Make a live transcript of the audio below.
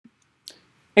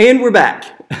And we're back.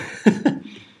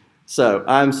 So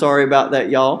I'm sorry about that,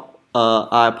 y'all.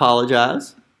 I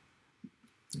apologize.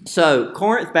 So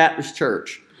Corinth Baptist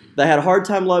Church, they had a hard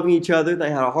time loving each other. They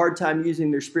had a hard time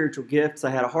using their spiritual gifts.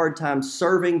 They had a hard time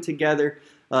serving together.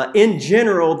 In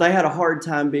general, they had a hard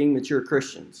time being mature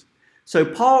Christians. So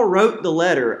Paul wrote the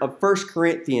letter of 1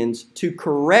 Corinthians to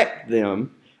correct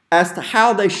them as to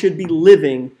how they should be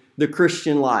living the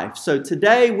Christian life. So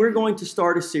today we're going to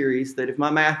start a series that, if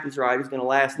my math is right, is going to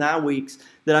last 9 weeks,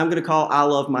 that I'm going to call I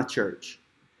Love My Church.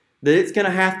 That it's going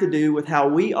to have to do with how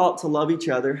we ought to love each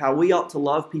other, how we ought to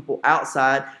love people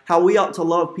outside, how we ought to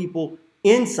love people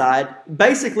inside,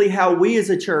 basically how we as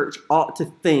a church ought to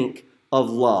think of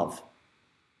love.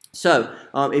 So,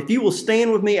 if you will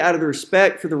stand with me out of the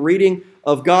respect for the reading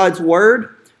of God's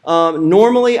Word.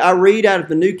 Normally I read out of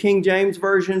the New King James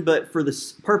Version, but for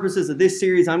the purposes of this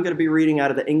series, I'm going to be reading out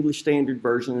of the English Standard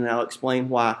Version, and I'll explain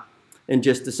why in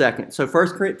just a second. So 1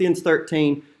 Corinthians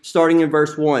 13, starting in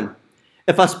verse 1.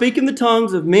 If I speak in the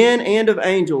tongues of men and of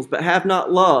angels, but have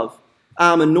not love,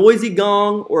 I am a noisy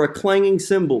gong or a clanging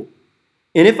cymbal.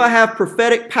 And if I have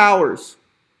prophetic powers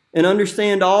and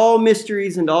understand all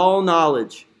mysteries and all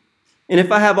knowledge, and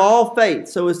if I have all faith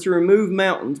so as to remove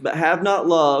mountains, but have not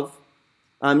love,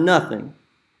 I'm nothing.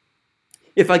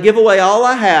 If I give away all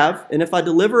I have, and if I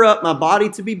deliver up my body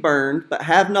to be burned, but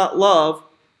have not love,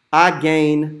 I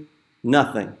gain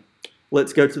nothing.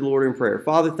 Let's go to the Lord in prayer.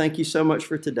 Father, thank you so much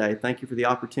for today. Thank you for the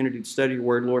opportunity to study your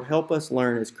word. Lord, help us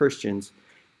learn as Christians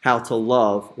how to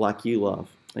love like you love.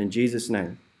 In Jesus'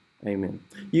 name, amen.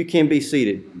 You can be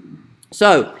seated.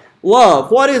 So,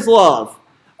 love. What is love?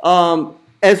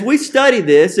 As we study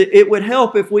this, it would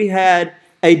help if we had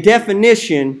a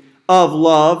definition of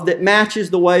love that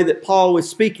matches the way that Paul was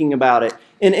speaking about it.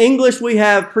 In English, we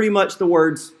have pretty much the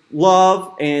words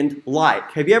love and like.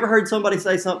 Have you ever heard somebody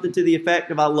say something to the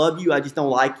effect of, I love you, I just don't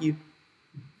like you?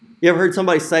 You ever heard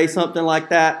somebody say something like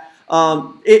that?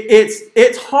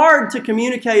 It's hard to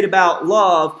communicate about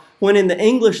love when in the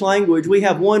English language we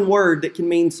have one word that can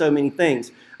mean so many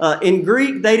things. In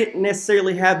Greek, they didn't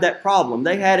necessarily have that problem.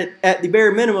 They had it, at the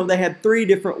bare minimum, they had 3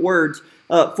 different words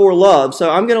for love. So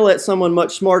I'm going to let someone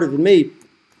much smarter than me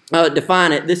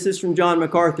define it. This is from John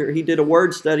MacArthur. He did a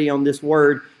word study on this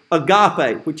word,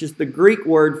 agape, which is the Greek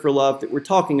word for love that we're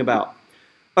talking about.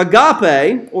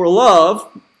 Agape, or love,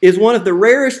 is one of the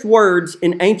rarest words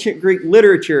in ancient Greek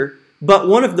literature, but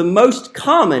one of the most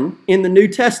common in the New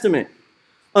Testament.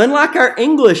 Unlike our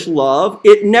English love,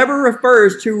 it never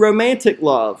refers to romantic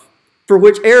love, for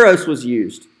which eros was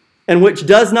used, and which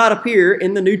does not appear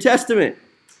in the New Testament.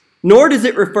 Nor does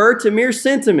it refer to mere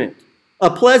sentiment, a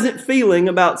pleasant feeling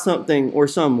about something or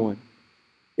someone.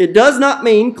 It does not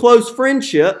mean close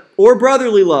friendship or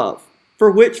brotherly love,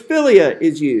 for which philia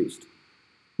is used.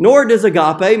 Nor does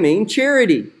agape mean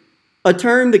charity, a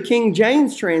term the King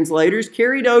James translators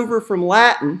carried over from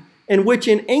Latin and which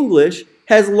in English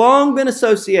has long been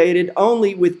associated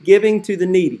only with giving to the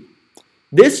needy.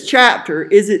 This chapter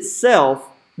is itself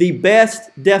the best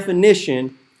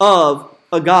definition of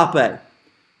agape.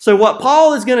 So what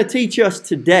Paul is going to teach us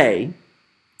today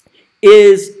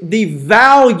is the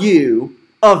value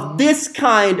of this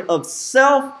kind of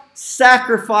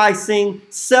self-sacrificing,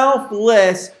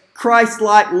 selfless,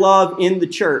 Christ-like love in the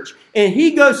church. And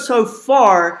he goes so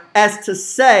far as to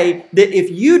say that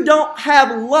if you don't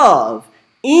have love,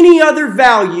 any other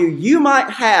value you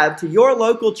might have to your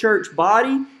local church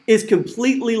body is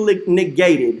completely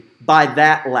negated by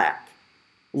that lack.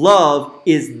 Love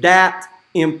is that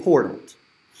important.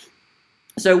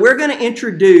 So we're going to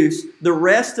introduce the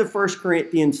rest of 1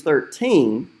 Corinthians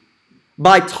 13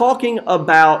 by talking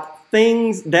about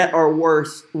things that are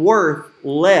worth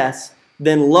less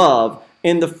than love.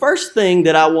 And the first thing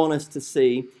that I want us to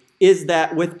see is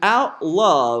that without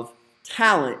love,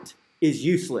 talent is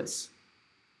useless.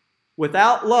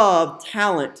 Without love,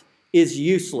 talent is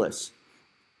useless.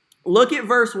 Look at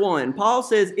verse 1. Paul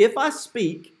says, if I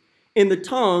speak in the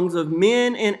tongues of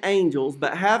men and angels,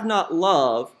 but have not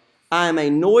love, I am a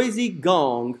noisy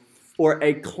gong or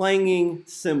a clanging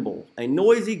cymbal. A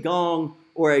noisy gong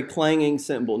or a clanging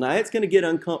cymbal. Now, it's going to get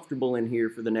uncomfortable in here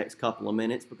for the next couple of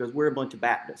minutes because we're a bunch of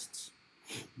Baptists.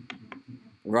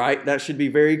 Right? That should be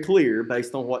very clear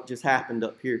based on what just happened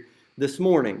up here this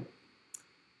morning.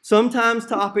 Sometimes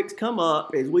topics come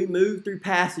up as we move through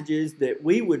passages that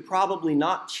we would probably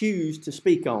not choose to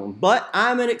speak on. But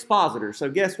I'm an expositor, so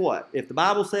guess what? If the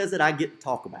Bible says it, I get to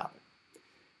talk about it.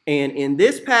 And in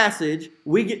this passage,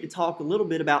 we get to talk a little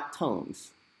bit about tongues.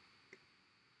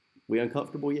 We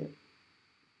uncomfortable yet?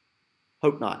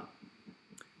 Hope not.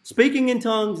 Speaking in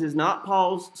tongues is not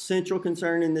Paul's central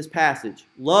concern in this passage.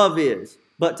 Love is.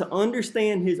 But to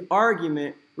understand his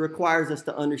argument requires us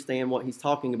to understand what he's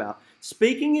talking about.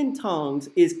 Speaking in tongues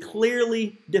is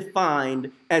clearly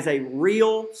defined as a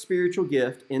real spiritual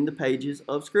gift in the pages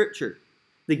of Scripture.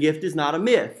 The gift is not a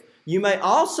myth. You may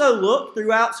also look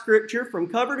throughout Scripture from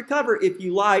cover to cover, if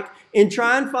you like, and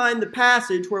try and find the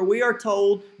passage where we are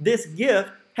told this gift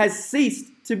has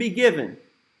ceased to be given.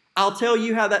 I'll tell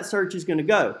you how that search is going to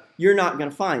go. You're not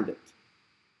going to find it.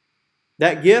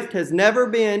 That gift has never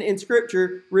been in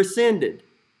Scripture rescinded.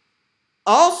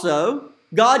 Also,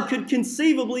 God could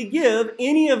conceivably give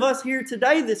any of us here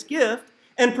today this gift,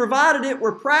 and provided it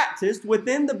were practiced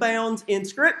within the bounds in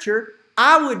Scripture,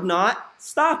 I would not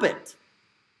stop it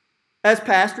as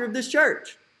pastor of this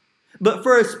church. But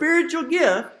for a spiritual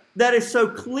gift that is so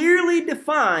clearly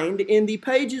defined in the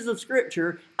pages of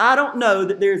Scripture, I don't know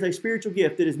that there is a spiritual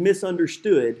gift that is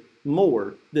misunderstood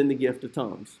more than the gift of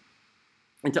tongues.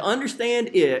 And to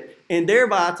understand it, and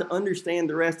thereby to understand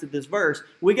the rest of this verse,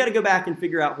 we got to go back and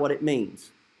figure out what it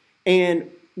means. And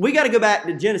we got to go back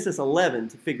to Genesis 11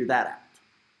 to figure that out.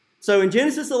 So in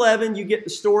Genesis 11, you get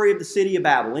the story of the city of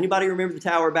Babel. Anybody remember the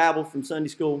Tower of Babel from Sunday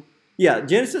school? Yeah,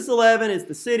 Genesis 11 is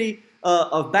the city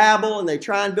of Babel, and they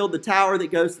try and build the tower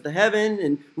that goes to the heaven.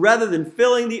 And rather than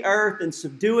filling the earth and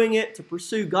subduing it to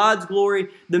pursue God's glory,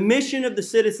 the mission of the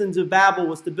citizens of Babel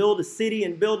was to build a city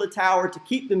and build a tower to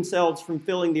keep themselves from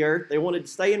filling the earth. They wanted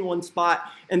to stay in one spot,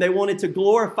 and they wanted to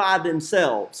glorify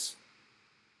themselves.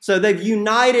 So they've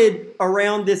united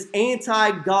around this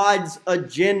anti-God's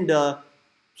agenda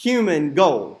human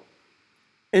goal.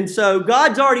 And so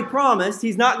God's already promised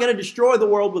he's not going to destroy the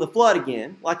world with a flood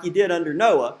again, like he did under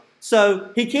Noah. So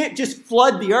he can't just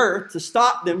flood the earth to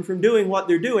stop them from doing what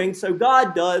they're doing. So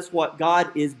God does what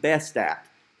God is best at.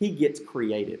 He gets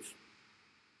creative.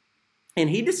 And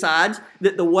he decides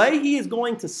that the way he is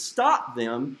going to stop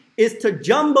them is to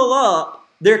jumble up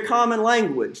their common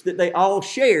language that they all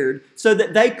shared so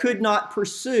that they could not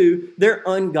pursue their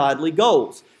ungodly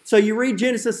goals. So you read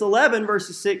Genesis 11,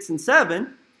 verses 6 and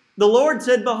 7. The Lord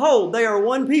said, "Behold, they are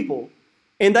one people,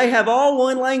 and they have all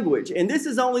one language. And this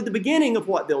is only the beginning of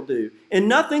what they'll do. And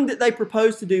nothing that they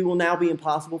propose to do will now be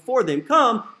impossible for them.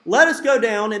 Come, let us go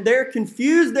down and there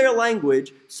confuse their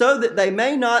language so that they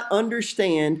may not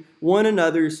understand one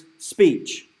another's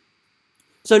speech."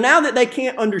 So now that they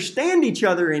can't understand each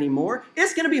other anymore,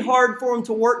 it's going to be hard for them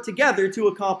to work together to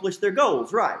accomplish their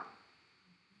goals, right?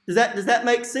 Does that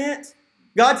make sense?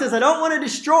 God says, I don't want to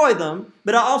destroy them,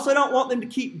 but I also don't want them to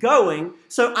keep going.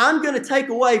 So I'm going to take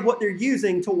away what they're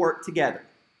using to work together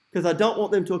because I don't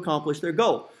want them to accomplish their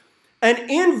goal. An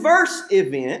inverse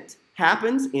event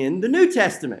happens in the New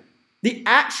Testament. The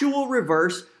actual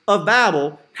reverse of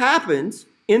Babel happens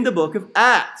in the book of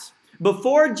Acts.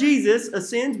 Before Jesus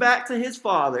ascends back to his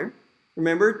Father,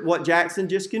 remember what Jackson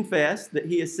just confessed, that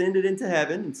he ascended into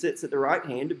heaven and sits at the right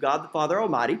hand of God the Father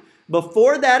Almighty.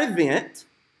 Before that event,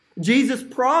 Jesus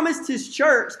promised his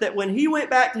church that when he went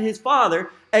back to his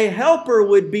Father, a helper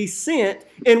would be sent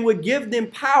and would give them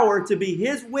power to be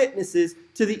his witnesses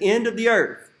to the end of the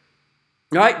earth.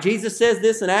 All right, Jesus says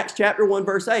this in Acts chapter 1,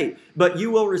 verse 8. "But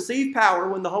you will receive power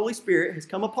when the Holy Spirit has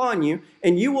come upon you,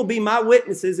 and you will be my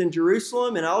witnesses in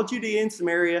Jerusalem and all Judea and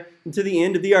Samaria and to the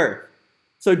end of the earth."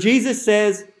 So Jesus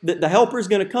says that the helper is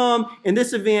going to come, and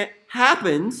this event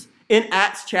happens in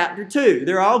Acts chapter 2.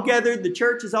 They're all gathered, the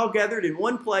church is all gathered in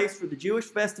one place for the Jewish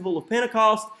festival of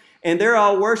Pentecost, and they're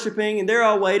all worshiping, and they're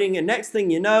all waiting, and next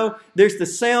thing you know, there's the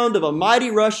sound of a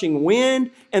mighty rushing wind,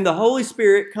 and the Holy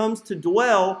Spirit comes to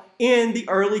dwell in the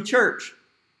early church.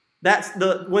 That's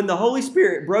when the Holy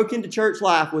Spirit broke into church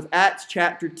life with Acts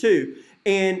chapter 2.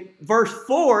 And verse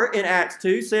 4 in Acts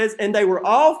 2 says, "And they were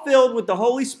all filled with the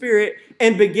Holy Spirit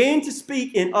and began to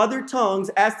speak in other tongues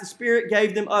as the Spirit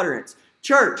gave them utterance."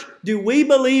 Church, do we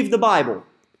believe the Bible?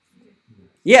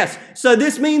 Yes. So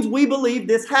this means we believe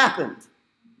this happened.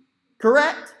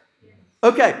 Correct?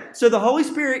 Okay. So the Holy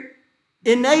Spirit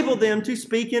enabled them to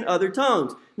speak in other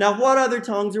tongues. Now, what other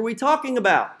tongues are we talking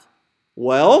about?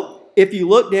 Well, if you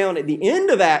look down at the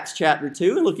end of Acts chapter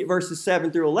 2 and look at verses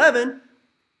 7 through 11,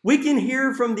 we can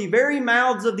hear from the very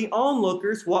mouths of the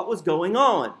onlookers what was going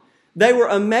on. They were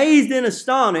amazed and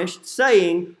astonished,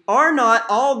 saying, "Are not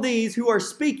all these who are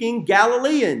speaking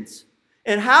Galileans?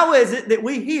 And how is it that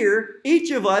we hear,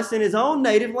 each of us in his own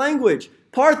native language?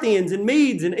 Parthians and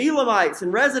Medes and Elamites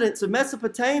and residents of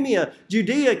Mesopotamia,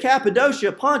 Judea,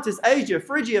 Cappadocia, Pontus, Asia,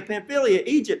 Phrygia, Pamphylia,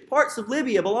 Egypt, parts of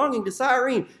Libya belonging to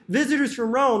Cyrene, visitors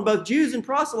from Rome, both Jews and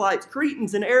proselytes,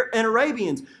 Cretans and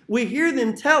Arabians. We hear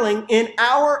them telling in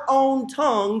our own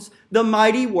tongues the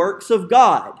mighty works of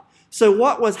God." So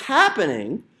what was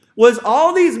happening was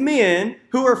all these men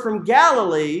who are from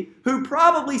Galilee who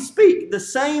probably speak the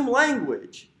same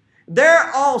language.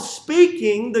 They're all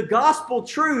speaking the gospel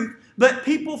truth, but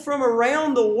people from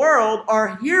around the world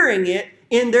are hearing it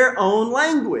in their own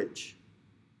language.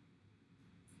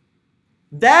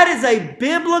 That is a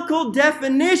biblical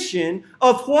definition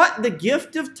of what the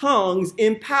gift of tongues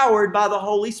empowered by the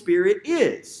Holy Spirit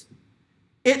is.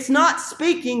 It's not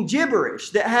speaking gibberish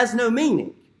that has no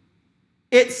meaning.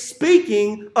 It's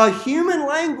speaking a human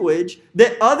language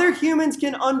that other humans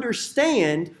can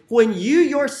understand when you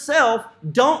yourself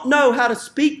don't know how to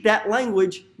speak that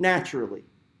language naturally.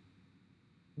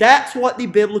 That's what the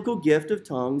biblical gift of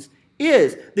tongues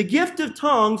is. The gift of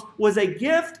tongues was a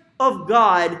gift of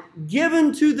God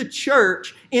given to the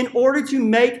church in order to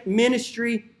make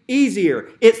ministry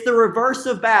easier. It's the reverse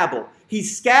of Babel. He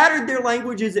scattered their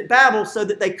languages at Babel so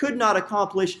that they could not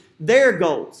accomplish their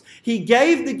goals. He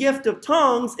gave the gift of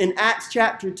tongues in Acts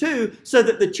chapter 2 so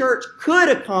that the church could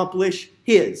accomplish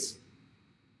his.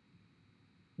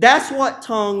 That's what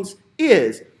tongues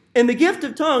is. And the gift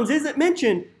of tongues isn't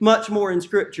mentioned much more in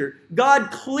Scripture.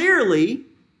 God clearly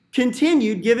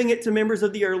continued giving it to members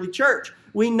of the early church.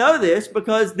 We know this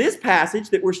because this passage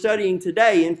that we're studying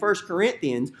today in 1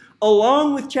 Corinthians,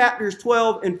 along with chapters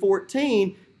 12 and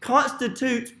 14,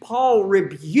 constitutes Paul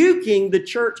rebuking the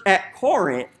church at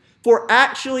Corinth for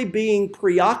actually being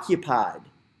preoccupied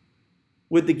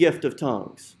with the gift of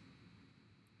tongues.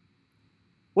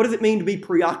 What does it mean to be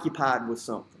preoccupied with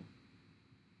something?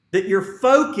 That your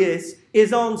focus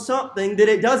is on something that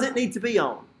it doesn't need to be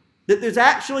on. That there's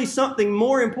actually something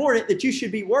more important that you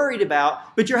should be worried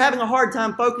about, but you're having a hard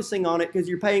time focusing on it because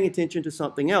you're paying attention to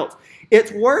something else.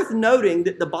 It's worth noting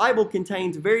that the Bible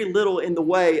contains very little in the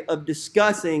way of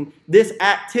discussing this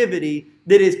activity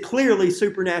that is clearly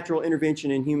supernatural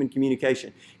intervention in human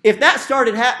communication. If that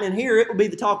started happening here, it would be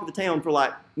the talk of the town for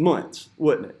like months,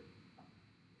 wouldn't it?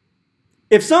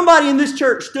 If somebody in this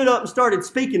church stood up and started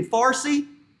speaking Farsi,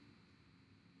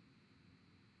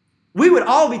 we would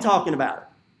all be talking about it.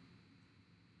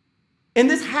 And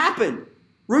this happened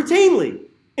routinely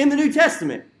in the New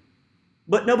Testament.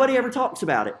 But nobody ever talks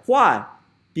about it. Why?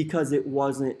 Because it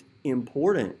wasn't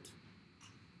important.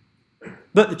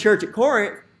 But the church at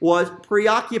Corinth was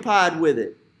preoccupied with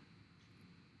it.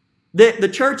 The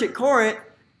church at Corinth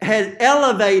has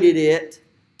elevated it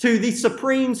to the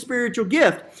supreme spiritual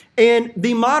gift. And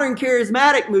the modern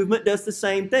charismatic movement does the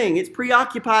same thing. It's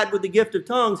preoccupied with the gift of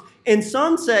tongues. And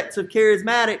some sects of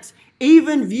charismatics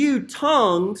even view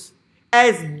tongues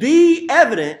as the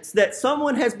evidence that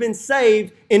someone has been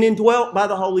saved and indwelt by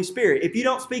the Holy Spirit. If you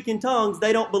don't speak in tongues,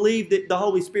 they don't believe that the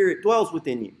Holy Spirit dwells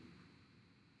within you.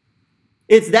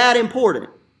 It's that important.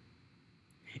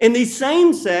 And these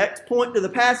same sects point to the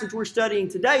passage we're studying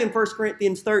today in 1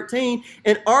 Corinthians 13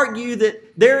 and argue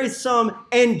that there is some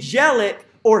angelic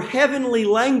or heavenly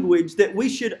language that we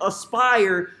should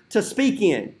aspire to speak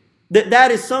in.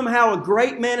 That is somehow a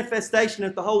great manifestation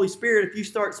of the Holy Spirit if you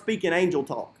start speaking angel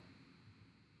talk.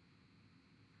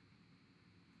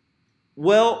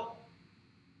 Well,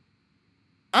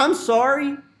 I'm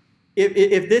sorry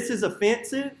if this is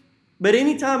offensive, but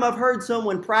anytime I've heard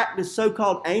someone practice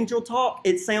so-called angel talk,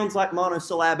 it sounds like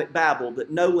monosyllabic babble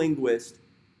that no linguist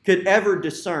could ever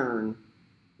discern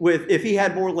with if he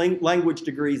had more language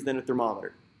degrees than a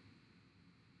thermometer.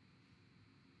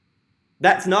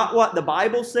 That's not what the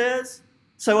Bible says,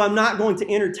 so I'm not going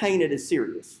to entertain it as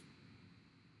serious.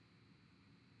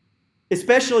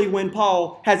 Especially when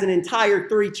Paul has an entire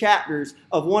 3 chapters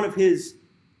of one of his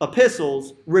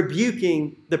epistles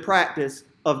rebuking the practice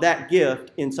of that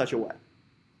gift in such a way.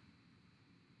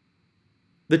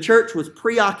 The church was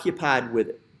preoccupied with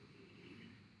it.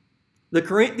 The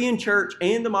Corinthian church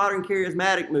and the modern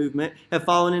charismatic movement have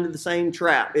fallen into the same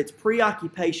trap. It's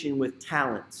preoccupation with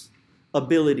talents,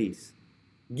 abilities,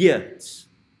 gifts.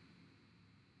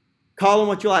 Call them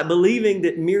what you like, believing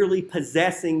that merely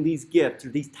possessing these gifts or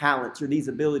these talents or these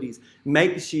abilities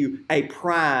makes you a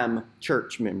prime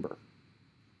church member.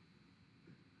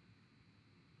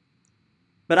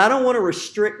 But I don't want to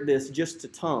restrict this just to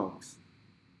tongues.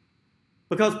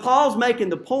 Because Paul's making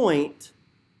the point,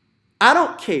 I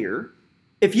don't care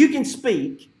if you can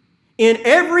speak in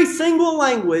every single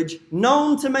language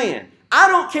known to man. I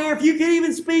don't care if you can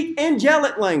even speak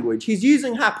angelic language. He's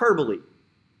using hyperbole.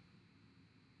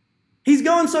 He's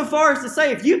going so far as to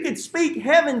say if you could speak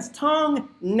heaven's tongue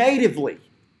natively,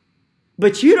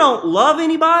 but you don't love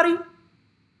anybody,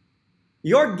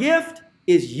 your gift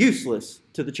is useless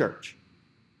to the church.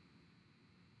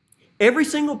 Every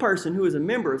single person who is a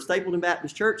member of Stapleton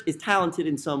Baptist Church is talented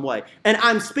in some way. And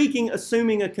I'm speaking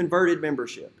assuming a converted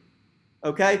membership.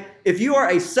 Okay? If you are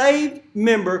a saved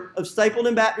member of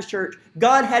Stapleton Baptist Church,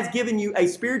 God has given you a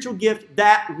spiritual gift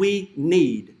that we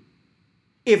need.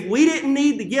 If we didn't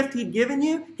need the gift He'd given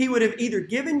you, He would have either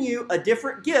given you a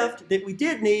different gift that we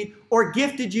did need or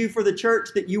gifted you for the church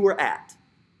that you were at.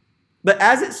 But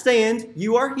as it stands,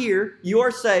 you are here, you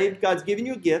are saved, God's given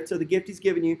you a gift, so the gift He's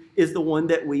given you is the one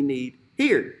that we need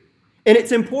here. And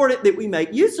it's important that we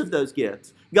make use of those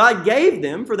gifts. God gave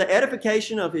them for the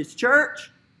edification of His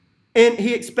church, and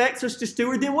He expects us to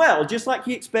steward them well, just like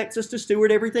He expects us to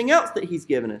steward everything else that He's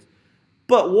given us.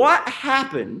 But what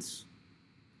happens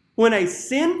when a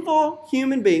sinful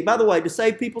human being, by the way, do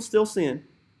saved people still sin?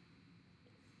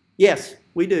 Yes,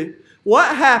 we do.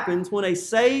 What happens when a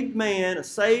saved man, a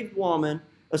saved woman,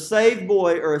 a saved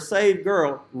boy, or a saved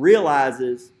girl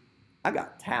realizes, I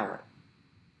got talent.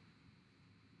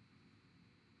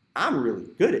 I'm really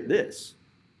good at this.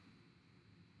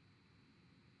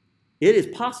 It is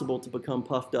possible to become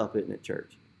puffed up, isn't it,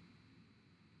 church?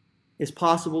 It's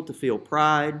possible to feel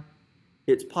pride.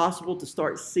 It's possible to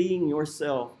start seeing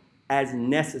yourself as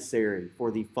necessary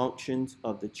for the functions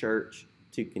of the church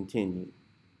to continue.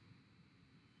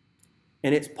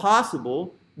 And it's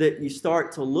possible that you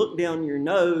start to look down your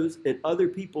nose at other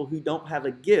people who don't have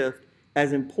a gift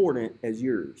as important as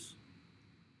yours.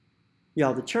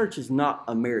 Y'all, the church is not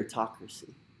a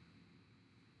meritocracy.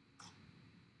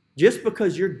 Just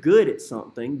because you're good at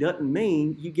something doesn't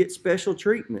mean you get special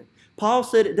treatment. Paul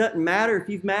said it doesn't matter if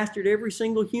you've mastered every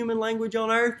single human language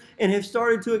on earth and have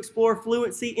started to explore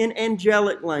fluency in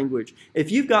angelic language.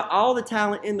 If you've got all the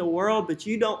talent in the world but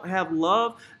you don't have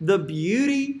love, the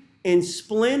beauty and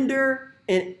splendor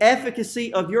and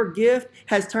efficacy of your gift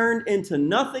has turned into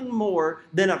nothing more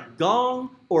than a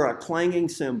gong or a clanging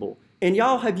cymbal. And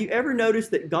y'all, have you ever noticed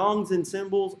that gongs and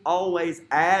cymbals always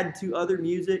add to other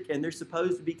music and they're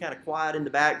supposed to be kind of quiet in the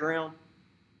background?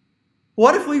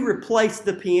 What if we replaced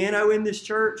the piano in this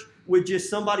church with just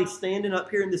somebody standing up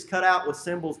here in this cutout with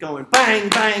cymbals going bang,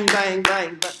 bang, bang,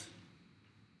 bang, bang?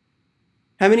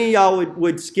 How many of y'all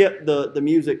would skip the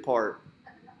music part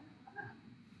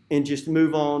and just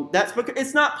move on? That's because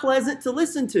it's not pleasant to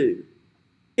listen to.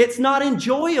 It's not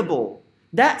enjoyable.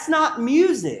 That's not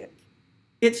music.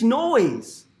 It's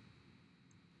noise.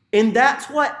 And that's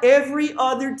what every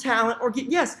other talent or gift,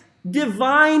 yes,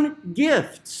 divine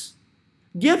gifts.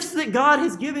 Gifts that God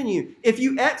has given you. If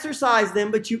you exercise them,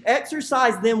 but you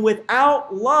exercise them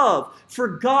without love for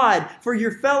God, for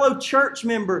your fellow church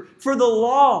member, for the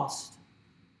lost.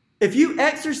 If you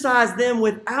exercise them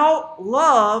without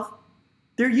love,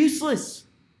 they're useless.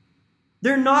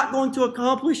 They're not going to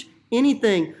accomplish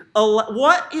anything.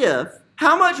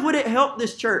 How much would it help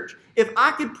this church if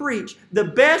I could preach the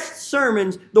best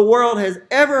sermons the world has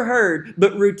ever heard,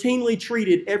 but routinely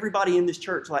treated everybody in this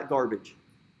church like garbage?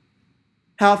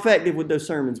 How effective would those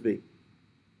sermons be?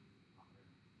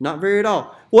 Not very at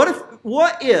all.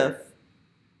 What if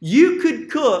you could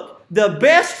cook the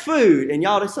best food, and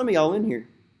y'all, there's some of y'all in here.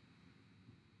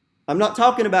 I'm not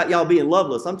talking about y'all being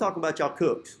loveless. I'm talking about y'all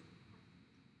cooks.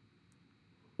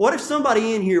 What if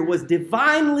somebody in here was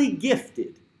divinely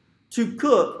gifted to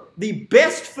cook the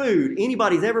best food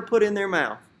anybody's ever put in their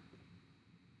mouth,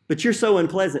 but you're so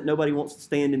unpleasant nobody wants to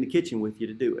stand in the kitchen with you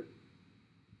to do it?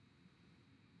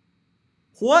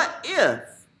 What if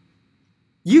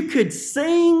you could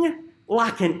sing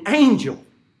like an angel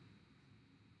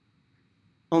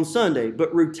on Sunday,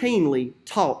 but routinely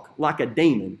talk like a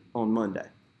demon on Monday?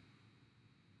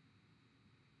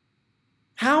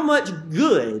 How much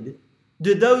good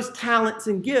do those talents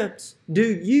and gifts do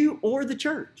you or the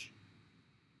church?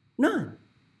 None.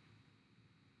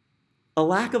 A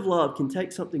lack of love can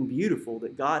take something beautiful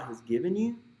that God has given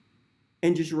you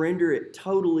and just render it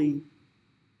totally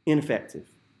ineffective.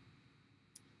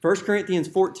 1 Corinthians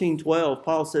 14:12,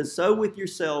 Paul says, "So with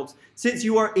yourselves, since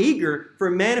you are eager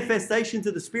for manifestations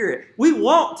of the Spirit." We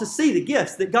want to see the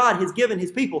gifts that God has given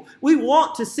His people. We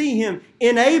want to see Him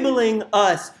enabling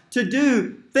us to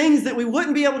do things that we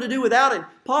wouldn't be able to do without Him.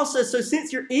 Paul says, so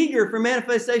since you're eager for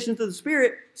manifestations of the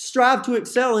Spirit, strive to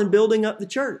excel in building up the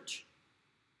church.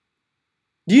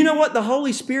 Do you know what the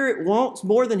Holy Spirit wants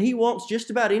more than He wants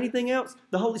just about anything else?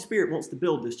 The Holy Spirit wants to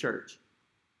build this church.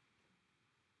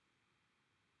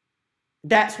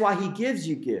 That's why He gives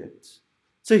you gifts.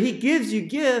 So He gives you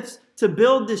gifts to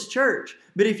build this church.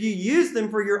 But if you use them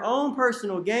for your own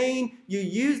personal gain, you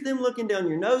use them looking down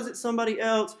your nose at somebody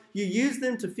else, you use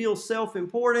them to feel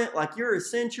self-important, like you're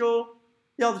essential.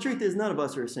 Y'all, the truth is none of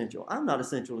us are essential. I'm not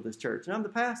essential to this church, and I'm the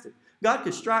pastor. God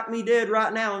could strike me dead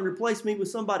right now and replace me with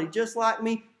somebody just like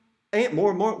me, and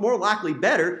more likely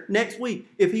better, next week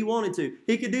if He wanted to.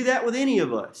 He could do that with any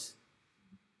of us.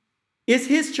 It's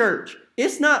His church.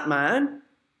 It's not mine.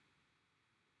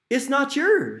 It's not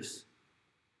yours.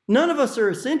 None of us are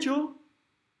essential.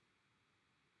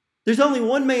 There's only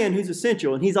one man who's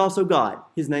essential, and he's also God.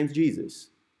 His name's Jesus.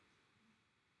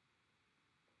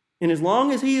 And as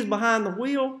long as he is behind the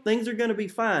wheel, things are going to be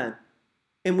fine.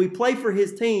 And we play for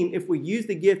his team if we use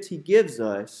the gifts he gives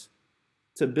us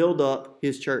to build up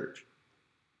his church.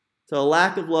 So a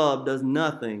lack of love does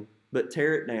nothing but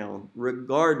tear it down,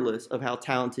 regardless of how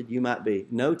talented you might be.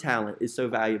 No talent is so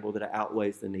valuable that it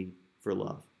outweighs the need for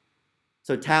love.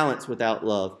 So talents without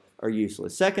love are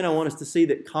useless. Second, I want us to see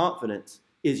that confidence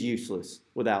is useless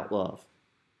without love.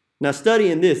 Now,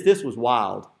 studying this was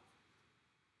wild.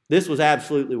 This was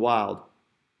absolutely wild.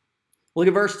 Look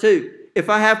at verse 2. If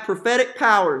I have prophetic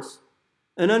powers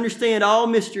and understand all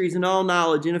mysteries and all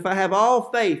knowledge, and if I have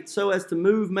all faith so as to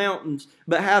move mountains,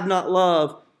 but have not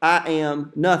love, I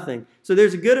am nothing. So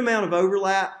there's a good amount of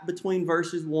overlap between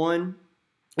verses 1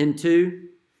 and 2.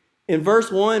 In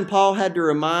verse 1, Paul had to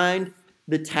remind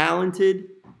the talented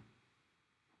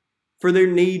for their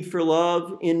need for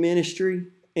love in ministry.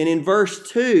 And in verse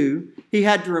 2, he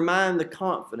had to remind the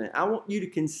confident. I want you to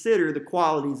consider the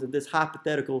qualities of this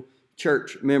hypothetical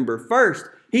church member. First,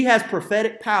 he has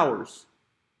prophetic powers.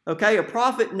 Okay, a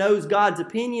prophet knows God's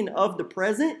opinion of the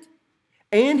present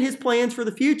and his plans for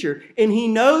the future. And he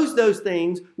knows those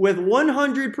things with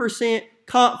 100%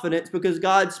 confidence because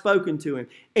God's spoken to him.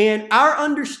 And our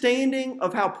understanding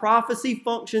of how prophecy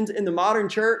functions in the modern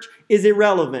church is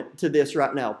irrelevant to this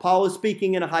right now. Paul is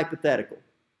speaking in a hypothetical.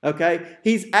 Okay?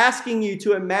 He's asking you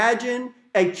to imagine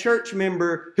a church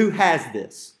member who has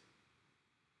this.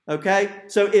 Okay?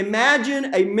 So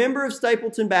imagine a member of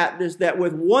Stapleton Baptist that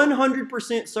with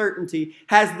 100% certainty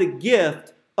has the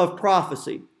gift of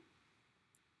prophecy.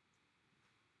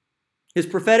 His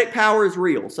prophetic power is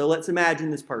real. So let's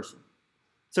imagine this person.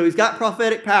 So he's got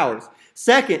prophetic powers.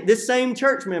 Second, this same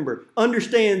church member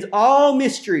understands all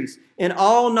mysteries and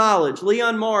all knowledge.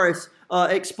 Leon Morris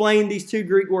explained these two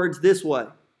Greek words this way.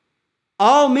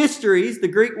 All mysteries, the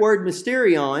Greek word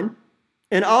mysterion,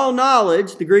 and all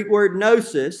knowledge, the Greek word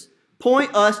gnosis,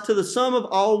 point us to the sum of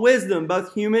all wisdom,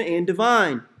 both human and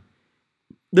divine.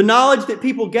 The knowledge that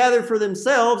people gather for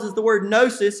themselves, as the word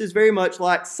gnosis, is very much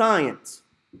like science.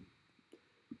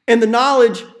 And the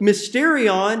knowledge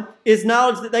mysterion is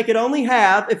knowledge that they could only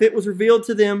have if it was revealed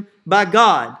to them by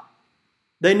God.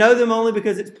 They know them only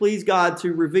because it's pleased God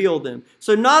to reveal them.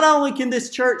 So not only can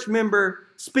this church member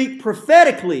speak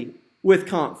prophetically with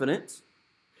confidence,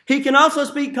 he can also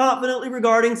speak confidently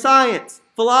regarding science,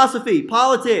 philosophy,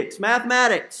 politics,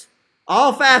 mathematics,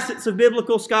 all facets of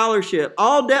biblical scholarship,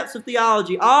 all depths of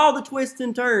theology, all the twists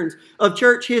and turns of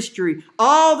church history,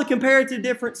 all the comparative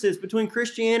differences between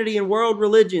Christianity and world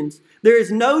religions. There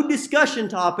is no discussion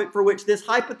topic for which this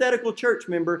hypothetical church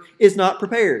member is not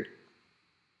prepared.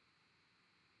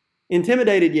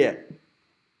 Intimidated yet?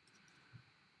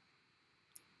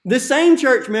 This same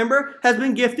church member has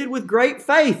been gifted with great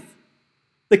faith,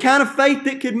 the kind of faith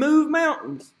that could move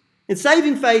mountains. And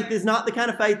saving faith is not the kind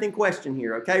of faith in question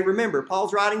here, okay? Remember,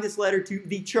 Paul's writing this letter to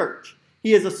the church.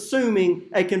 He is assuming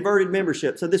a converted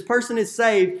membership. So this person is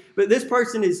saved, but this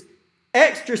person is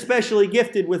extra specially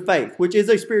gifted with faith, which is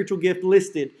a spiritual gift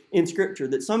listed in Scripture,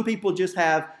 that some people just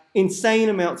have insane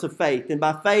amounts of faith. And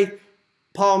by faith,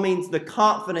 Paul means the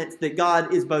confidence that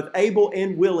God is both able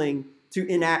and willing to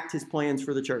enact his plans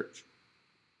for the church.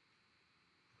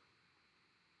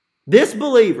 This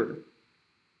believer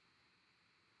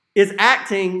is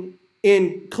acting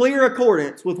in clear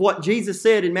accordance with what Jesus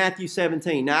said in Matthew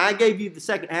 17. Now, I gave you the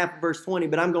second half of verse 20,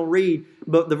 but I'm going to read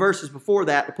the verses before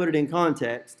that to put it in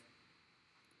context.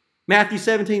 Matthew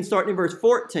 17, starting in verse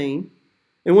 14.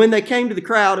 And when they came to the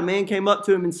crowd, a man came up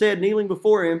to him and said, kneeling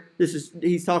before him,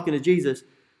 he's talking to Jesus,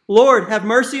 Lord, have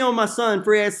mercy on my son,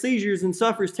 for he has seizures and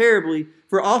suffers terribly,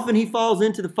 for often he falls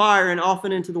into the fire and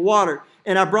often into the water.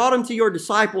 And I brought him to your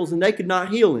disciples, and they could not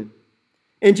heal him.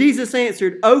 And Jesus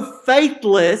answered, O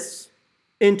faithless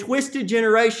and twisted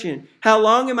generation, how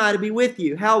long am I to be with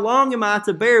you? How long am I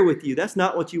to bear with you? That's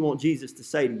not what you want Jesus to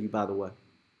say to you, by the way.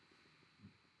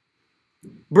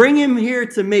 Bring him here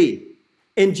to me.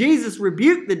 And Jesus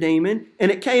rebuked the demon,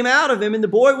 and it came out of him, and the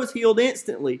boy was healed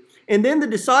instantly. And then the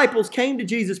disciples came to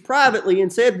Jesus privately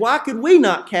and said, why could we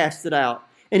not cast it out?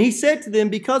 And he said to them,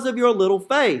 because of your little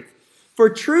faith. For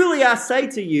truly I say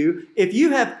to you, if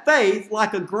you have faith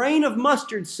like a grain of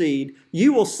mustard seed,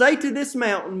 you will say to this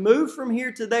mountain, move from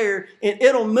here to there, and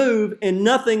it'll move, and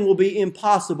nothing will be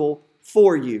impossible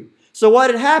for you. So what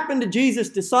had happened to Jesus'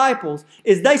 disciples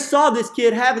is they saw this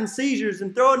kid having seizures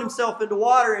and throwing himself into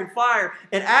water and fire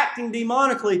and acting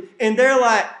demonically, and they're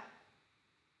like,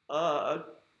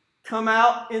 come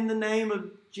out in the name of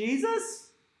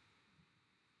Jesus?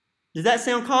 Does that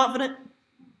sound confident?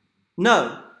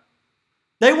 No.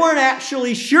 They weren't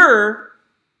actually sure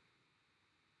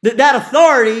that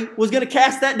authority was going to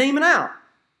cast that demon out.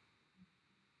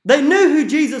 They knew who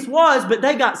Jesus was, but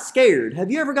they got scared. Have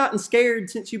you ever gotten scared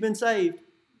since you've been saved?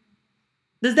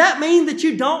 Does that mean that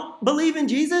you don't believe in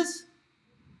Jesus?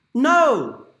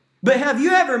 No. But have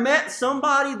you ever met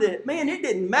somebody that, man, it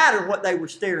didn't matter what they were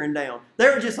staring down. They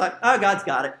were just like, oh, God's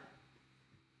got it.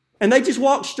 And they just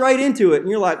walked straight into it. And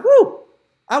you're like, whoo,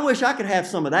 I wish I could have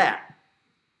some of that.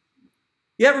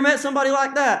 You ever met somebody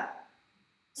like that?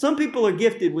 Some people are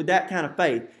gifted with that kind of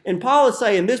faith. And Paul is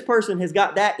saying this person has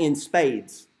got that in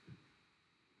spades.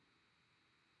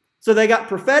 So they got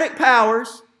prophetic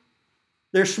powers.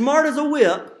 They're smart as a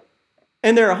whip.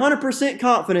 And they're 100%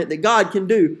 confident that God can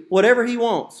do whatever He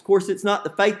wants. Of course, it's not the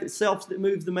faith itself that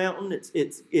moves the mountain.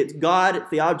 It's God. It's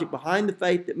the object behind the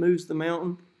faith that moves the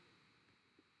mountain.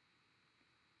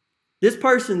 This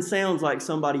person sounds like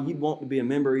somebody you'd want to be a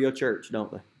member of your church,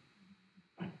 don't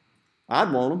they?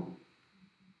 I'd want them.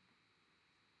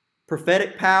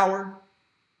 Prophetic power,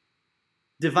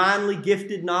 divinely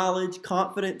gifted knowledge,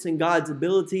 confidence in God's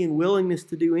ability and willingness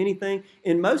to do anything.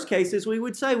 In most cases, we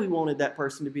would say we wanted that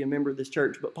person to be a member of this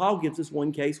church, but Paul gives us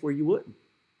one case where you wouldn't.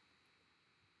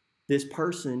 This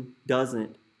person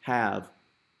doesn't have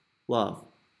love.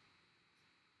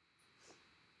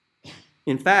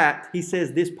 In fact, he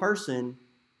says this person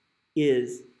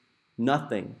is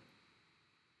nothing.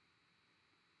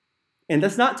 And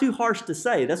that's not too harsh to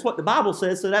say. That's what the Bible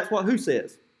says, so that's what who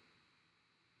says?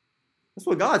 That's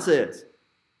what God says.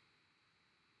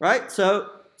 Right? So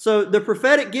the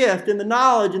prophetic gift and the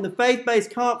knowledge and the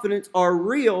faith-based confidence are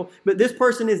real, but this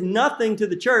person is nothing to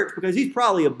the church because he's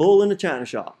probably a bull in a china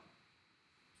shop.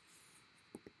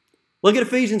 Look at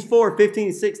Ephesians 4:15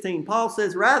 and 16. Paul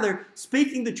says, rather,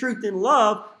 speaking the truth in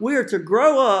love, we are to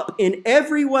grow up in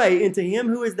every way into Him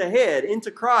who is the head,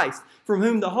 into Christ, from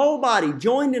whom the whole body,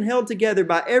 joined and held together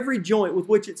by every joint with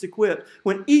which it's equipped,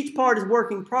 when each part is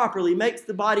working properly, makes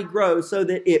the body grow so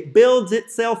that it builds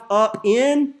itself up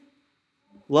in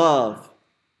love.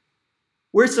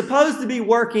 We're supposed to be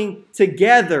working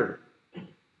together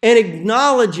and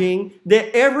acknowledging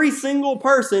that every single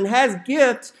person has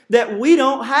gifts that we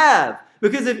don't have.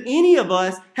 Because if any of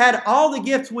us had all the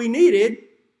gifts we needed,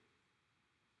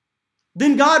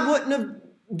 then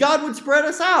God would spread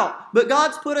us out. But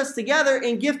God's put us together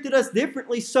and gifted us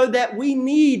differently so that we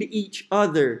need each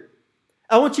other.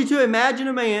 I want you to imagine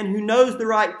a man who knows the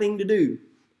right thing to do.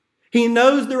 He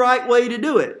knows the right way to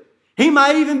do it. He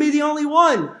might even be the only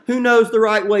one who knows the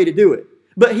right way to do it.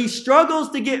 But he struggles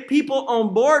to get people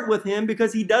on board with him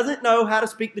because he doesn't know how to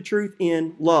speak the truth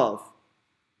in love.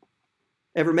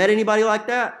 Ever met anybody like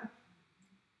that?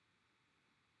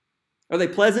 Are they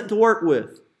pleasant to work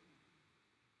with?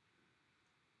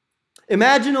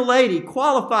 Imagine a lady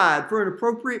qualified for an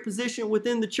appropriate position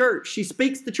within the church. She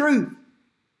speaks the truth.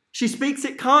 She speaks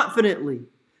it confidently.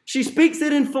 She speaks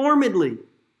it informedly.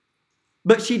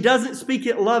 But she doesn't speak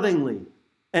it lovingly.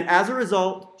 And as a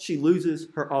result, she loses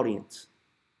her audience.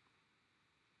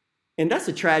 And that's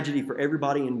a tragedy for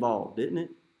everybody involved, isn't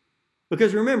it?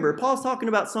 Because remember, Paul's talking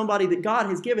about somebody that God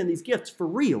has given these gifts for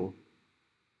real.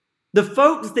 The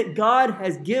folks that God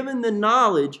has given the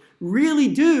knowledge really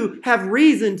do have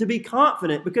reason to be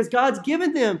confident because God's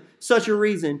given them such a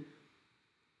reason.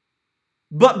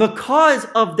 But because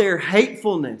of their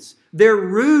hatefulness, their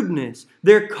rudeness,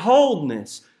 their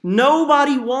coldness,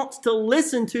 nobody wants to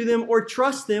listen to them or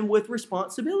trust them with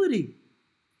responsibility.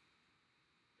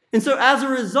 And so as a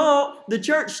result, the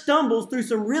church stumbles through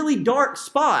some really dark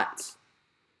spots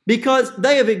because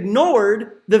they have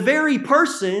ignored the very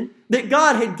person that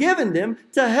God had given them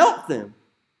to help them.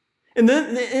 And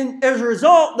as a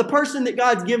result, the person that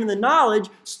God's given the knowledge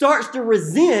starts to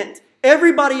resent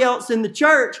everybody else in the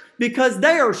church because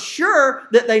they are sure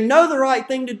that they know the right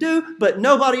thing to do, but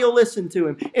nobody will listen to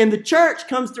him. And the church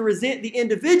comes to resent the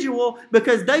individual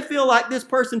because they feel like this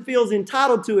person feels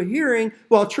entitled to a hearing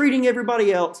while treating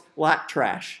everybody else like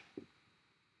trash.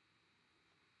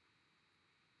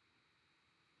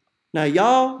 Now,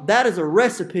 y'all, that is a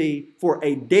recipe for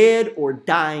a dead or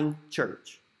dying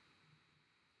church.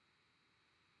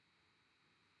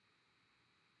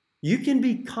 You can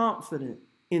be confident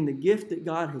in the gift that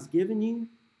God has given you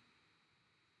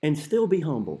and still be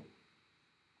humble.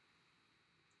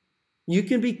 You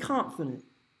can be confident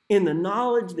in the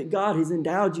knowledge that God has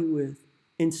endowed you with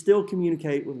and still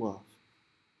communicate with love.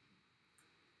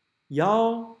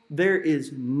 Y'all, there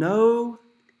is no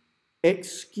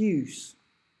excuse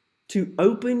to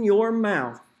open your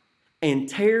mouth and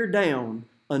tear down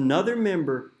another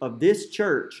member of this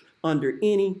church under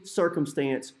any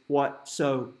circumstance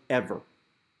whatsoever.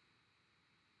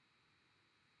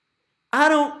 I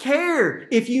don't care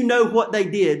if you know what they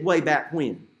did way back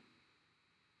when.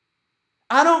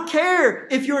 I don't care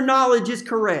if your knowledge is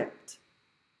correct.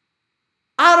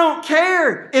 I don't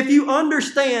care if you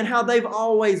understand how they've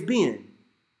always been.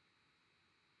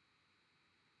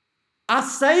 I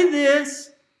say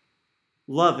this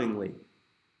lovingly.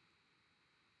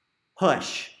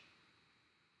 Hush.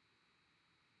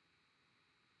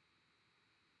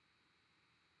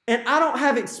 And I don't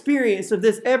have experience of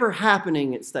this ever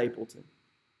happening at Stapleton.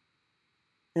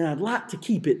 And I'd like to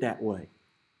keep it that way.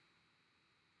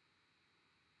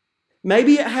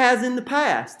 Maybe it has in the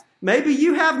past. Maybe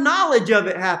you have knowledge of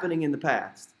it happening in the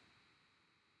past.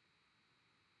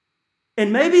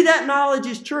 And maybe that knowledge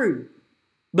is true.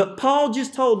 But Paul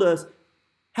just told us,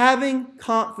 having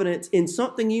confidence in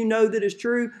something you know that is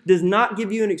true does not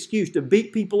give you an excuse to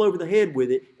beat people over the head with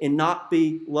it and not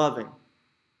be loving.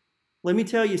 Let me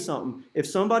tell you something. If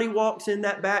somebody walks in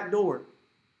that back door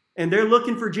and they're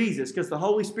looking for Jesus because the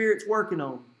Holy Spirit's working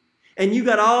on them, and you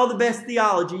got all the best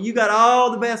theology, you got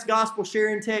all the best gospel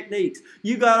sharing techniques,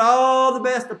 you got all the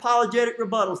best apologetic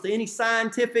rebuttals to any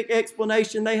scientific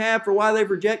explanation they have for why they've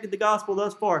rejected the gospel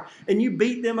thus far, and you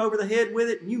beat them over the head with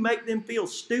it, and you make them feel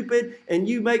stupid, and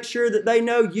you make sure that they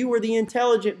know you are the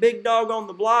intelligent big dog on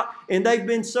the block, and they've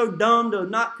been so dumb to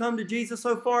not come to Jesus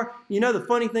so far. You know, the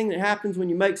funny thing that happens when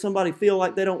you make somebody feel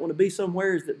like they don't want to be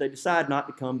somewhere is that they decide not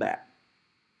to come back.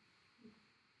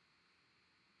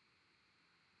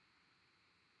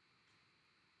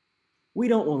 We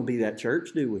don't want to be that church,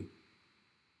 do we?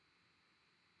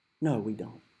 No, we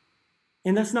don't.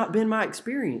 And that's not been my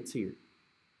experience here.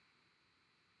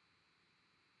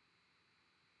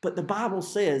 But the Bible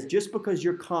says just because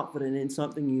you're confident in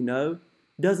something you know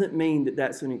doesn't mean that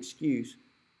that's an excuse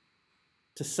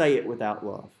to say it without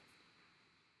love.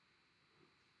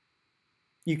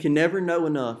 You can never know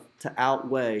enough to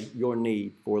outweigh your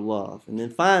need for love. And then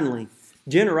finally,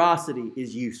 generosity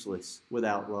is useless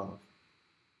without love.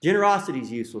 Generosity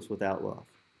is useless without love.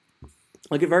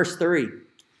 Look at verse 3.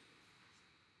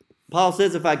 Paul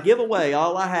says, if I give away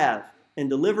all I have and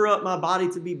deliver up my body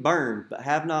to be burned, but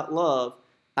have not love,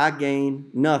 I gain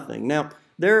nothing. Now,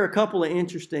 there are a couple of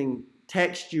interesting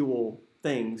textual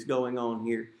things going on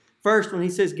here. First, when he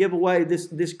says give away,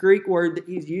 this Greek word that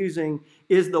he's using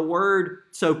is the word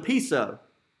sopiso.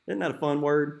 Isn't that a fun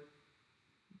word?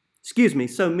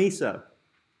 Somiso.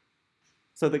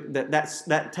 So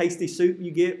that tasty soup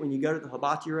you get when you go to the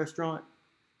hibachi restaurant,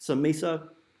 some miso.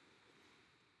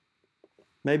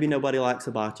 Maybe nobody likes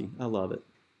hibachi. I love it.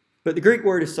 But the Greek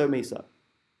word is somiso.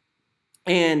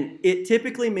 And it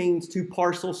typically means to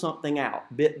parcel something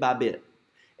out bit by bit.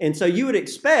 And so you would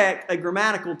expect a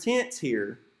grammatical tense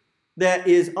here that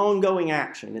is ongoing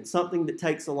action. It's something that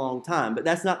takes a long time. But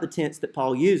that's not the tense that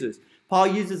Paul uses. Paul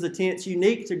uses a tense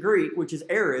unique to Greek, which is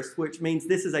aorist, which means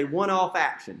this is a one-off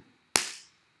action.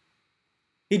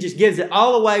 He just gives it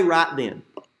all away right then.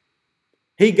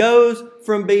 He goes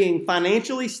from being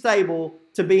financially stable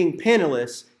to being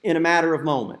penniless in a matter of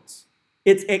moments.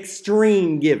 It's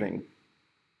extreme giving.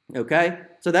 Okay?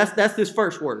 So that's this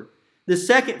first word. The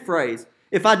second phrase,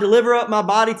 if I deliver up my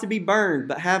body to be burned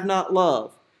but have not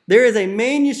love. There is a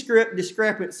manuscript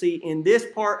discrepancy in this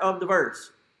part of the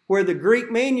verse where the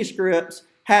Greek manuscripts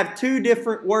have two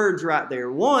different words right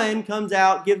there. One comes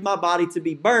out, give my body to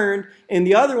be burned, and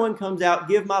the other one comes out,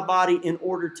 give my body in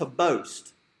order to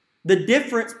boast. The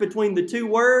difference between the two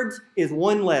words is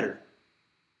one letter.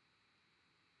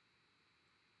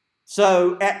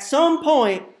 So at some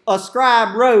point, a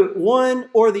scribe wrote one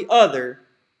or the other,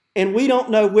 and we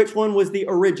don't know which one was the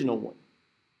original one.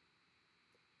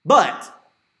 But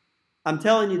I'm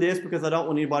telling you this because I don't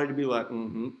want anybody to be like,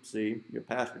 see, your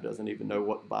pastor doesn't even know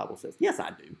what the Bible says. Yes, I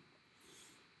do.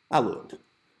 I looked.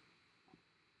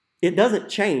 It doesn't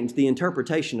change the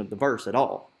interpretation of the verse at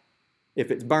all,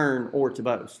 if it's burn or to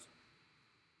boast.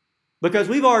 Because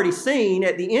we've already seen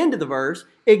at the end of the verse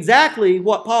exactly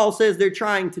what Paul says they're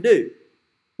trying to do.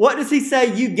 What does he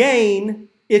say you gain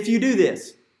if you do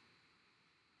this?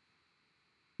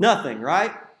 Nothing,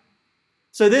 right?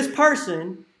 So this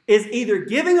person is either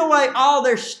giving away all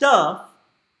their stuff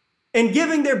and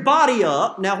giving their body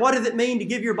up. Now, what does it mean to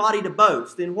give your body to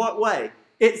boast? In what way?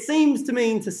 It seems to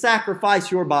mean to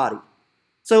sacrifice your body.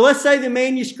 So let's say the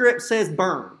manuscript says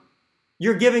burn.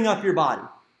 You're giving up your body.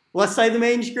 Let's say the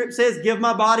manuscript says give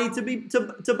my body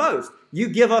to boast. You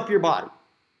give up your body.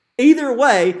 Either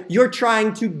way, you're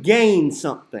trying to gain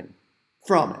something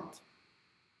from it.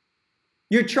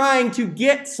 You're trying to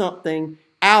get something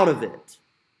out of it.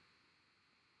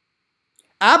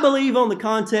 I believe on the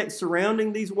context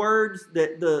surrounding these words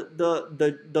that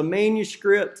the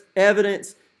manuscript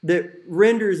evidence that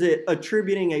renders it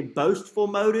attributing a boastful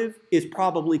motive is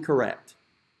probably correct.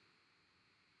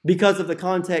 Because of the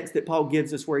context that Paul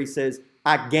gives us where he says,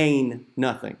 I gain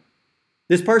nothing.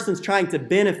 This person's trying to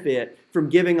benefit from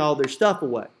giving all their stuff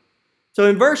away. So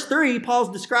in verse 3, Paul's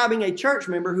describing a church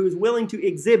member who is willing to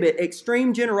exhibit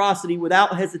extreme generosity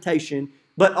without hesitation,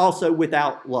 but also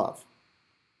without love.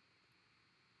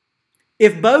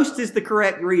 If boast is the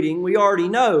correct reading, we already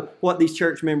know what these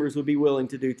church members would be willing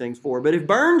to do things for. But if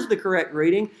burn's the correct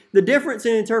reading, the difference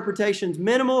in interpretation is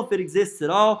minimal if it exists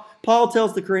at all. Paul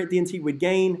tells the Corinthians he would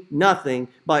gain nothing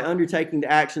by undertaking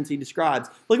the actions he describes.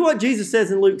 Look at what Jesus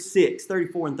says in Luke 6,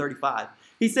 34 and 35.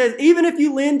 He says, even if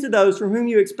you lend to those from whom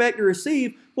you expect to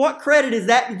receive, what credit is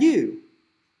that to you?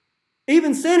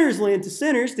 Even sinners lend to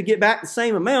sinners to get back the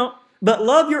same amount, but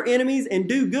love your enemies and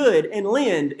do good and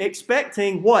lend,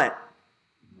 expecting what?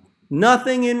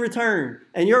 Nothing in return,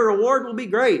 and your reward will be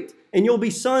great, and you'll be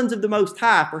sons of the Most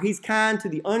High, for He's kind to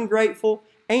the ungrateful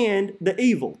and the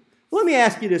evil. Let me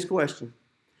ask you this question.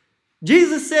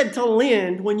 Jesus said to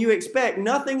lend when you expect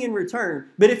nothing in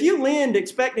return, but if you lend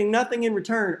expecting nothing in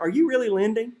return, are you really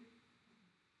lending?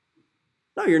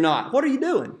 No, you're not. What are you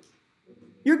doing?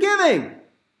 You're giving.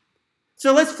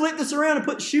 So let's flip this around and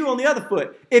put the shoe on the other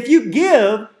foot. If you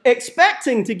give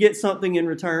expecting to get something in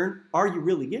return, are you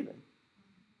really giving?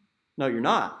 No, you're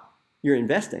not. You're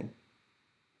investing.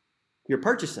 You're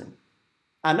purchasing.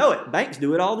 I know it. Banks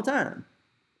do it all the time.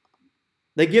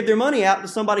 They give their money out to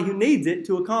somebody who needs it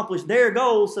to accomplish their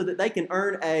goals so that they can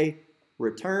earn a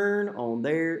return on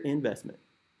their investment.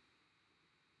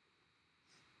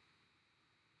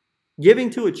 Giving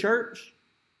to a church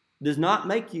does not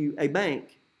make you a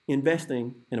bank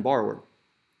investing in a borrower.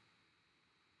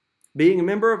 Being a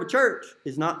member of a church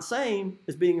is not the same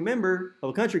as being a member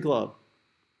of a country club.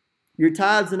 Your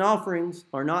tithes and offerings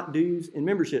are not dues and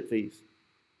membership fees.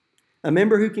 A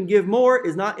member who can give more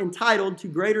is not entitled to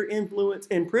greater influence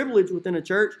and privilege within a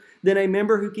church than a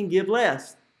member who can give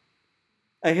less.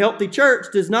 A healthy church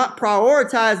does not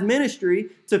prioritize ministry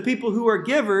to people who are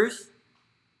givers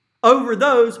over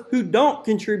those who don't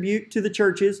contribute to the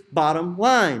church's bottom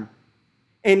line.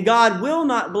 And God will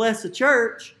not bless a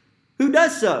church who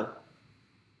does so.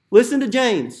 Listen to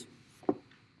James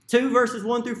 2 verses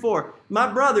 1 through 4.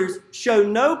 My brothers, show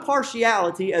no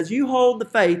partiality as you hold the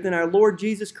faith in our Lord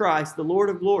Jesus Christ, the Lord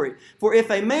of glory. For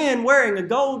if a man wearing a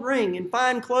gold ring and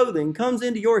fine clothing comes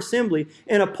into your assembly,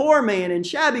 and a poor man in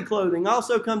shabby clothing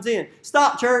also comes in.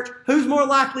 Stop, church. Who's more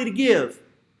likely to give?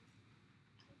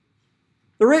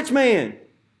 The rich man.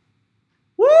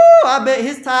 Woo! I bet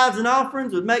his tithes and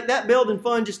offerings would make that building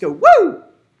fund just go, woo!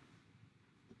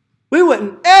 We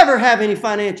wouldn't ever have any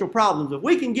financial problems. If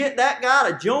we can get that guy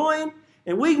to join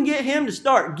and we can get him to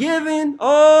start giving,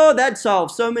 oh, that'd solve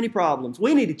so many problems.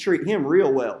 We need to treat him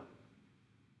real well.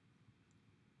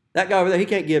 That guy over there, he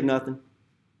can't give nothing.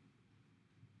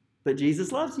 But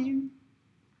Jesus loves you.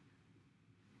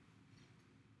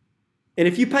 And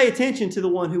if you pay attention to the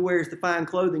one who wears the fine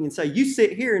clothing and say, you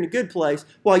sit here in a good place,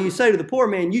 while you say to the poor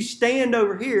man, you stand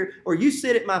over here, or you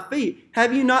sit at my feet,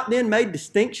 have you not then made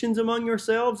distinctions among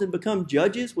yourselves and become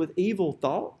judges with evil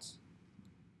thoughts?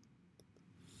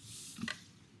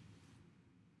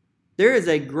 There is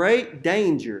a great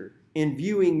danger in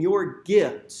viewing your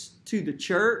gifts to the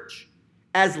church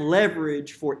as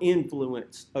leverage for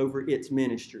influence over its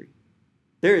ministry.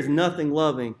 There is nothing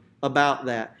loving about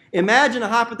that. Imagine a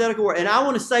hypothetical world, and I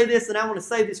want to say this, and I want to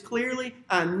say this clearly.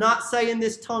 I'm not saying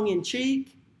this tongue in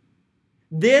cheek.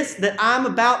 This that I'm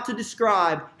about to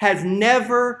describe has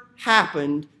never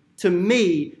happened to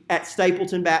me at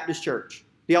Stapleton Baptist Church.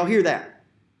 Do y'all hear that?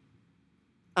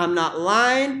 I'm not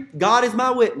lying. God is my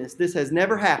witness. This has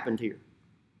never happened here.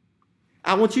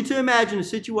 I want you to imagine a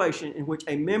situation in which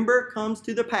a member comes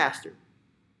to the pastor,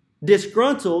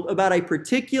 disgruntled about a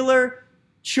particular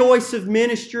choice of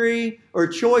ministry or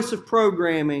choice of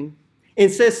programming,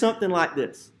 and says something like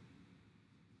this.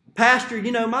 Pastor,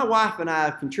 you know, my wife and I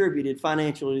have contributed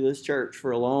financially to this church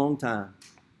for a long time.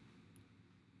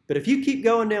 But if you keep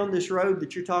going down this road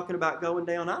that you're talking about going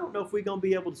down, I don't know if we're going to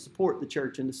be able to support the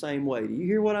church in the same way. Do you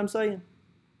hear what I'm saying?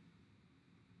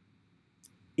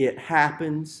 It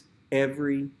happens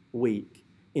every week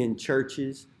in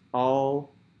churches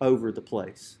all over the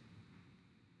place.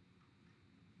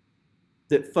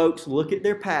 That folks look at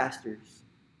their pastors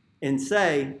and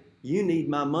say, you need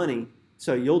my money,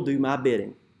 so you'll do my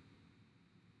bidding.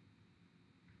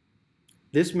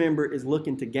 This member is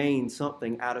looking to gain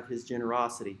something out of his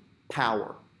generosity,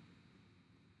 power.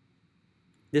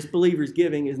 This believer's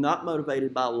giving is not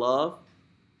motivated by love.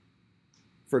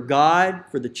 for God,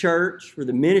 for the church, for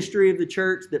the ministry of the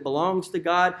church that belongs to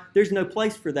God. There's no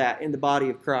place for that in the body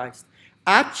of Christ.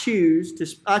 I chose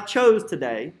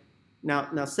today,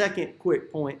 now second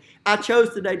quick point, I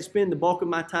chose today to spend the bulk of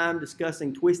my time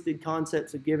discussing twisted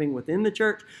concepts of giving within the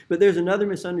church, but there's another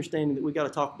misunderstanding that we got to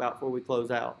talk about before we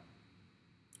close out.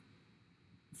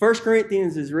 1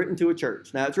 Corinthians is written to a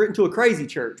church. Now, it's written to a crazy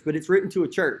church, but it's written to a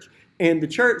church. And the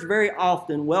church very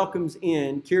often welcomes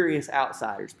in curious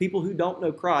outsiders, people who don't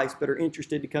know Christ but are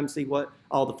interested to come see what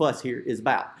all the fuss here is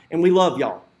about. And we love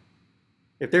y'all.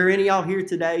 If there are any of y'all here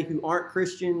today who aren't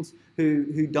Christians,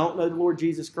 who don't know the Lord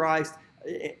Jesus Christ,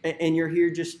 and you're here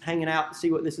just hanging out to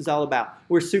see what this is all about,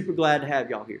 we're super glad to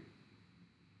have y'all here.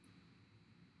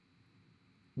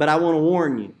 But I want to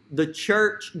warn you, the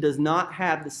church does not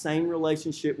have the same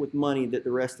relationship with money that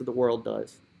the rest of the world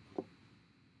does.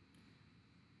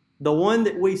 The one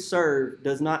that we serve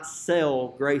does not sell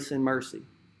grace and mercy.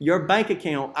 Your bank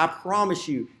account, I promise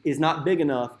you, is not big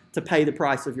enough to pay the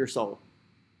price of your soul.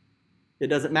 It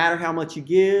doesn't matter how much you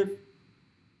give.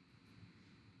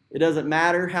 It doesn't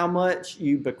matter how much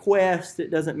you bequest.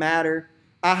 It doesn't matter.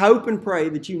 I hope and pray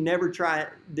that you never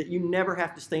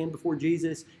have to stand before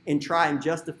Jesus and try and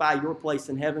justify your place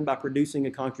in heaven by producing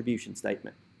a contribution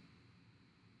statement.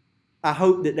 I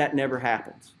hope that never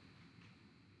happens.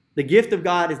 The gift of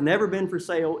God has never been for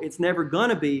sale. It's never going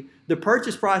to be. The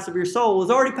purchase price of your soul is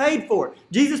already paid for.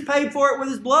 Jesus paid for it with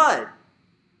his blood.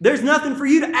 There's nothing for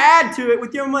you to add to it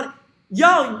with your money.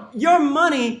 Y'all, your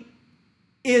money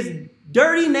is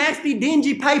dirty, nasty,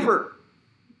 dingy paper.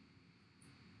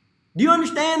 Do you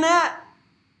understand that?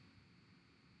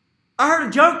 I heard a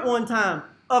joke one time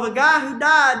of a guy who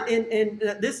died, and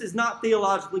this is not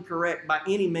theologically correct by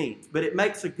any means, but it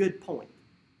makes a good point.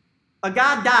 A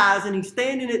guy dies, and he's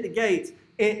standing at the gates,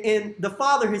 and the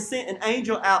Father has sent an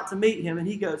angel out to meet him, and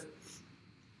he goes,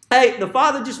 "Hey, the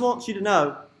Father just wants you to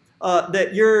know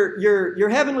that your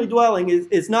heavenly dwelling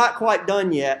is not quite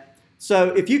done yet. So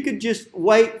if you could just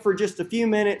wait for just a few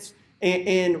minutes,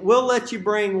 and we'll let you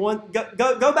bring one.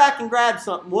 Go back and grab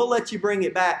something. We'll let you bring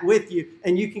it back with you,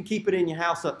 and you can keep it in your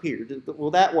house up here. Will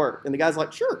that work?" And the guy's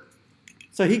like, "Sure."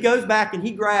 So he goes back and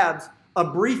he grabs a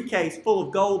briefcase full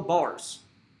of gold bars.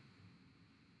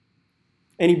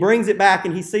 And he brings it back,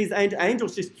 and he sees the angel. The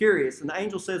angel's just curious, and the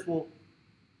angel says, "Well,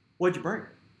 what'd you bring?"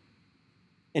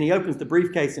 And he opens the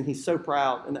briefcase, and he's so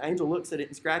proud. And the angel looks at it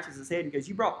and scratches his head and goes,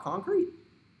 "You brought concrete?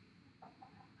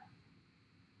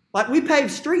 Like, we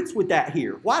pave streets with that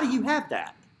here. Why do you have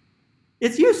that?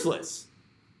 It's useless."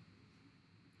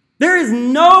 There is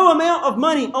no amount of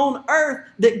money on earth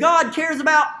that God cares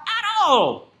about at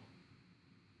all.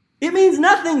 It means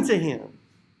nothing to him.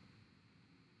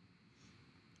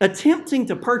 Attempting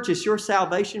to purchase your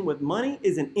salvation with money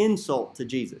is an insult to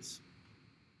Jesus.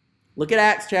 Look at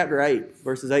Acts chapter 8,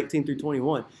 verses 18 through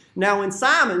 21. Now, when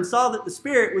Simon saw that the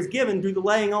Spirit was given through the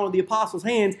laying on of the apostles'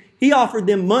 hands, he offered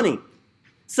them money,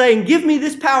 saying, "Give me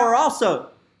this power also,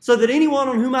 so that anyone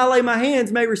on whom I lay my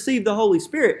hands may receive the Holy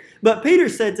Spirit." But Peter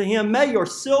said to him, "May your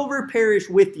silver perish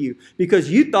with you,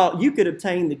 because you thought you could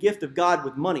obtain the gift of God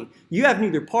with money. You have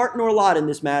neither part nor lot in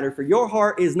this matter, for your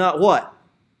heart is not" what?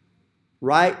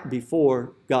 Right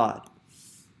before God.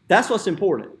 That's what's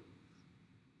important.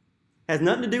 It has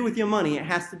nothing to do with your money. It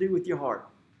has to do with your heart.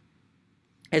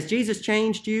 Has Jesus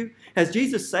changed you? Has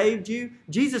Jesus saved you?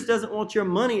 Jesus doesn't want your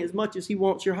money as much as he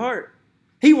wants your heart.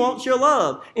 He wants your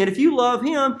love. And if you love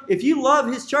him, if you love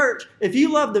his church, if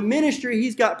you love the ministry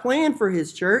he's got planned for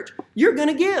his church, you're going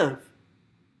to give.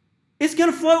 It's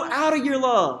going to flow out of your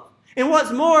love. And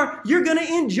what's more, you're going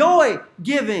to enjoy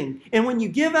giving. And when you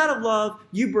give out of love,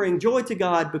 you bring joy to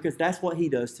God, because that's what he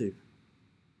does too.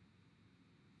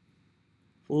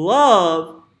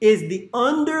 Love is the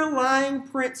underlying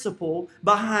principle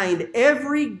behind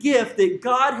every gift that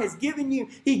God has given you.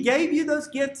 He gave you those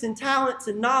gifts and talents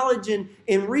and knowledge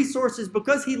and resources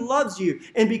because he loves you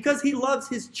and because he loves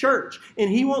his church.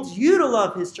 And he wants you to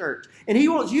love his church. And he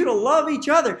wants you to love each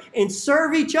other and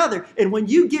serve each other. And when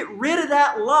you get rid of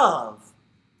that love,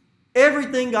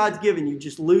 everything God's given you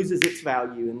just loses its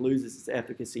value and loses its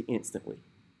efficacy instantly.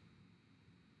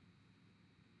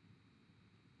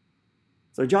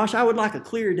 So, Josh, I would like a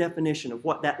clear definition of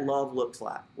what that love looks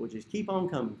like. We'll just keep on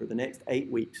coming for the next 8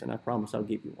 weeks, and I promise I'll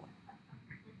give you one.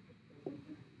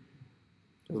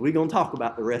 Because we're going to talk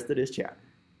about the rest of this chapter.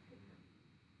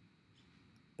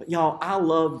 But, y'all, I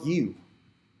love you.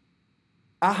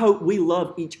 I hope we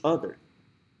love each other.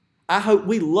 I hope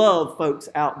we love folks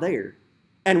out there.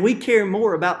 And we care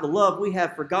more about the love we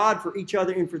have for God, for each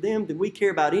other, and for them than we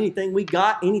care about anything we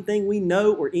got, anything we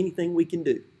know, or anything we can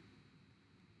do.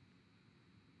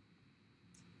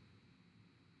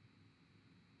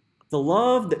 The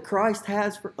love that Christ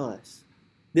has for us,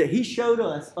 that He showed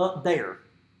us up there.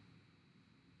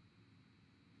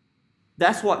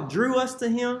 That's what drew us to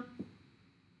Him.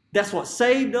 That's what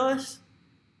saved us.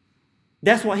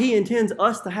 That's what He intends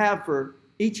us to have for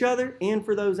each other and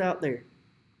for those out there.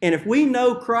 And if we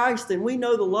know Christ and we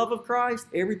know the love of Christ,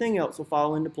 everything else will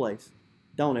fall into place.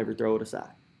 Don't ever throw it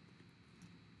aside.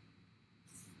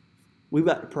 We're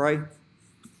about to pray,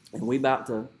 and we're about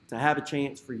to have a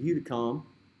chance for you to come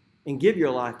and give your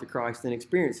life to Christ and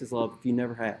experience His love if you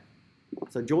never have.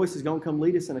 So Joyce is going to come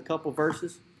lead us in a couple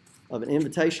verses of an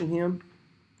invitation hymn.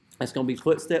 That's going to be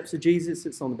Footsteps of Jesus.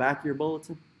 It's on the back of your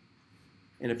bulletin.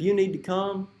 And if you need to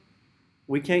come,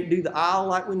 we can't do the aisle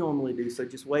like we normally do, so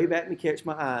just wave at me, catch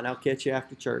my eye, and I'll catch you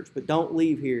after church. But don't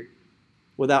leave here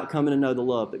without coming to know the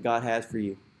love that God has for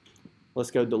you. Let's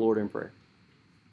go to the Lord in prayer.